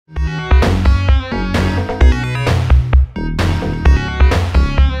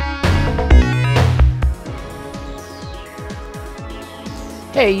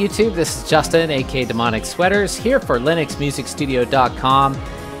Hey YouTube, this is Justin, aka Demonic Sweaters, here for LinuxMusicStudio.com,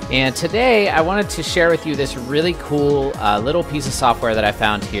 and today I wanted to share with you this really cool little piece of software that I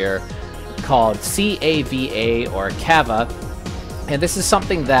found here called C.A.V.A. or C.A.V.A. And this is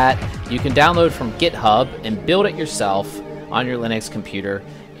something that you can download from GitHub and build it yourself on your Linux computer.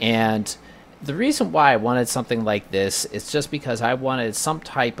 And the reason why I wanted something like this is just because I wanted some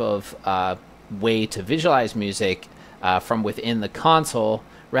type of way to visualize music from within the console,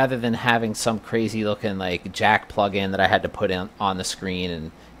 rather than having some crazy looking like jack plugin that I had to put in on the screen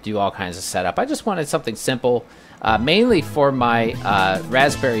and do all kinds of setup. I just wanted something simple, mainly for my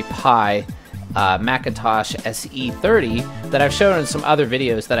Raspberry Pi Macintosh SE30 that I've shown in some other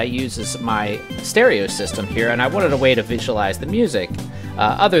videos that I use as my stereo system here, and I wanted a way to visualize the music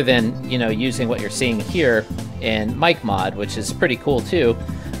other than, you know, using what you're seeing here in Mic Mod, which is pretty cool too.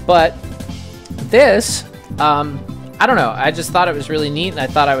 But this I don't know, I just thought it was really neat, and I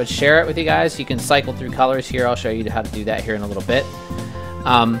thought I would share it with you guys. You can cycle through colors here. I'll show you how to do that here in a little bit.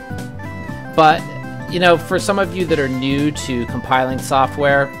 But, you know, for some of you that are new to compiling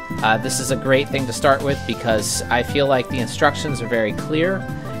software, this is a great thing to start with, because I feel like the instructions are very clear,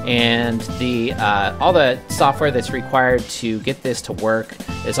 and all the software that's required to get this to work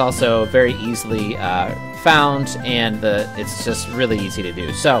is also very easily found, and it's just really easy to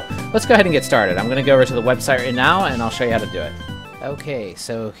do. So let's go ahead and get started. I'm going to go over to the website right now, and I'll show you how to do it. Okay,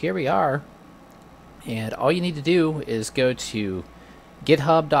 so here we are, and all you need to do is go to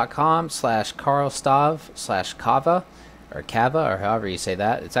github.com/carlstav/C.A.V.A. or C.A.V.A. or however you say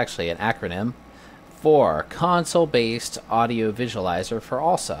that. It's actually an acronym for console-based audio visualizer for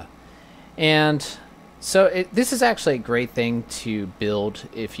Alsa. And so this is actually a great thing to build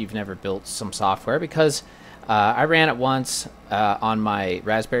if you've never built some software, because I ran it once on my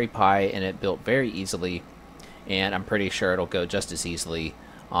Raspberry Pi, and it built very easily, and I'm pretty sure it'll go just as easily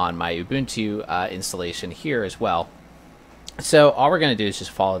on my Ubuntu installation here as well. So all we're going to do is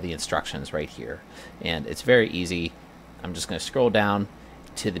just follow the instructions right here, and it's very easy. I'm just going to scroll down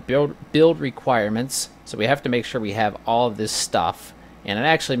to the build requirements. So we have to make sure we have all of this stuff, and it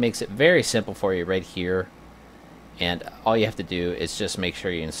actually makes it very simple for you right here. And all you have to do is just make sure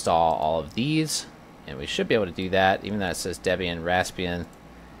you install all of these, and we should be able to do that, even though it says Debian, Raspbian.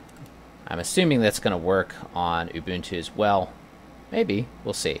 I'm assuming that's going to work on Ubuntu as well. Maybe,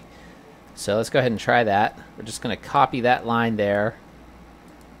 we'll see. So let's go ahead and try that. We're just going to copy that line there.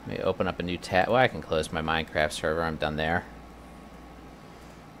 Let me open up a new tab. Well, I can close my Minecraft server. I'm done there.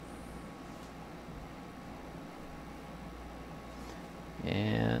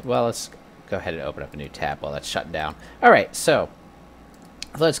 And, well, let's go ahead and open up a new tab while that's shut down. Alright, so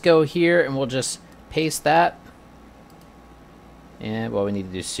let's go here, and we'll just paste that. And, well, we need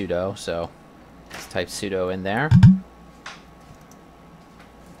to do sudo, so let's type sudo in there.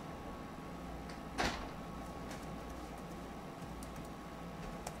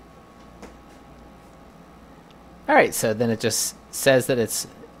 Alright, so then it just says that it's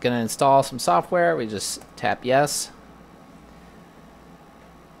going to install some software. We just tap yes.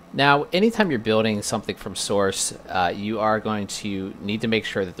 Now, anytime you're building something from source, you are going to need to make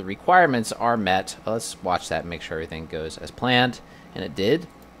sure that the requirements are met. Well, let's watch that and make sure everything goes as planned, and it did.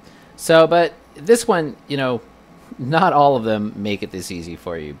 So, but this one, you know, not all of them make it this easy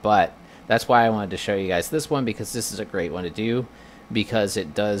for you, but that's why I wanted to show you guys this one, because this is a great one to do, because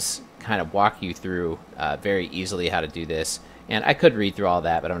it does kind of walk you through very easily how to do this. And I could read through all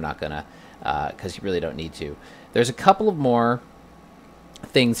that, but I'm not gonna, because you really don't need to. There's a couple of more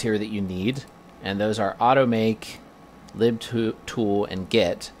things here that you need, and those are automake, libtool, and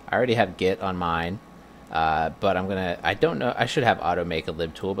git. I already have git on mine, but I don't know, I should have automake and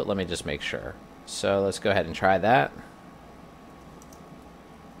libtool, but let me just make sure. So let's go ahead and try that.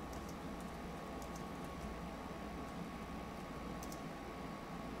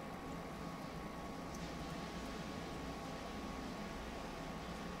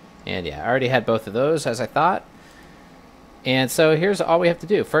 And yeah, I already had both of those, as I thought. And so here's all we have to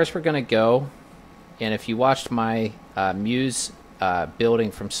do. First, we're going to go, and if you watched my Muse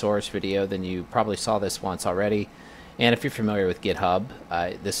building from source video, then you probably saw this once already. And if you're familiar with GitHub,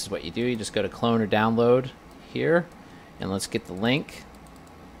 this is what you do. You just go to clone or download here, and let's get the link.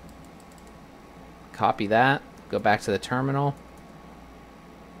 Copy that. Go back to the terminal.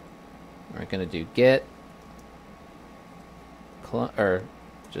 We're going to do git, or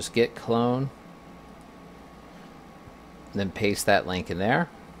just git clone. Then paste that link in there.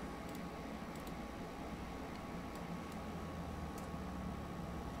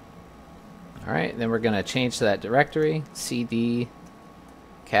 Alright, then we're going to change to that directory, cd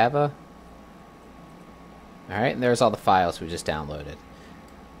C.A.V.A. Alright, and there's all the files we just downloaded.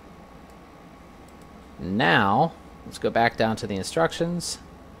 Now, let's go back down to the instructions.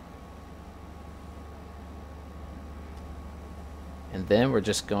 And then we're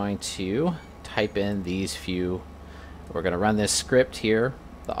just going to type in these few. We're going to run this script here,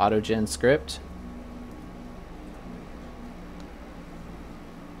 the AutoGen script.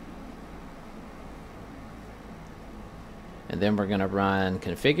 And then we're going to run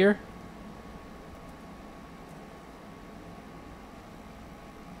configure.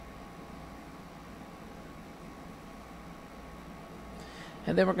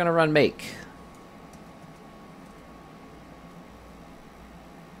 And then we're going to run make.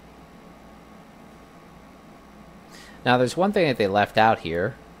 Now there's one thing that they left out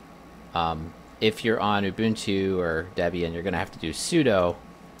here. If you're on Ubuntu or Debian, you're going to have to do sudo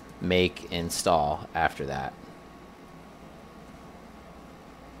make install after that.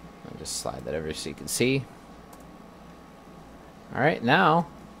 I'll just slide that over so you can see. Alright, now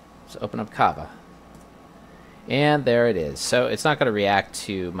let's open up C.A.V.A. And there it is. So it's not going to react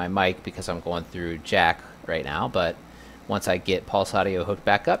to my mic because I'm going through jack right now, but once I get Pulse Audio hooked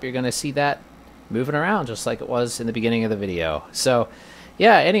back up, you're going to see that moving around just like it was in the beginning of the video. So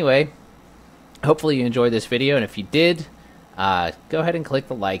yeah, anyway, hopefully you enjoyed this video, and if you did, go ahead and click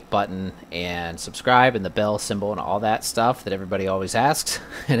the like button and subscribe and the bell symbol and all that stuff that everybody always asks.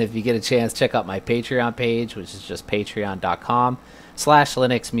 And if you get a chance, check out my Patreon page, which is just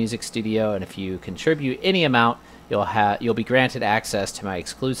patreon.com/Linux Music Studio, and if you contribute any amount, you'll be granted access to my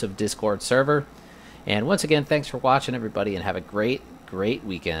exclusive Discord server. And once again, thanks for watching, everybody, and have a great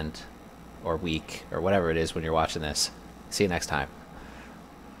weekend or week or whatever it is when you're watching this. See you next time.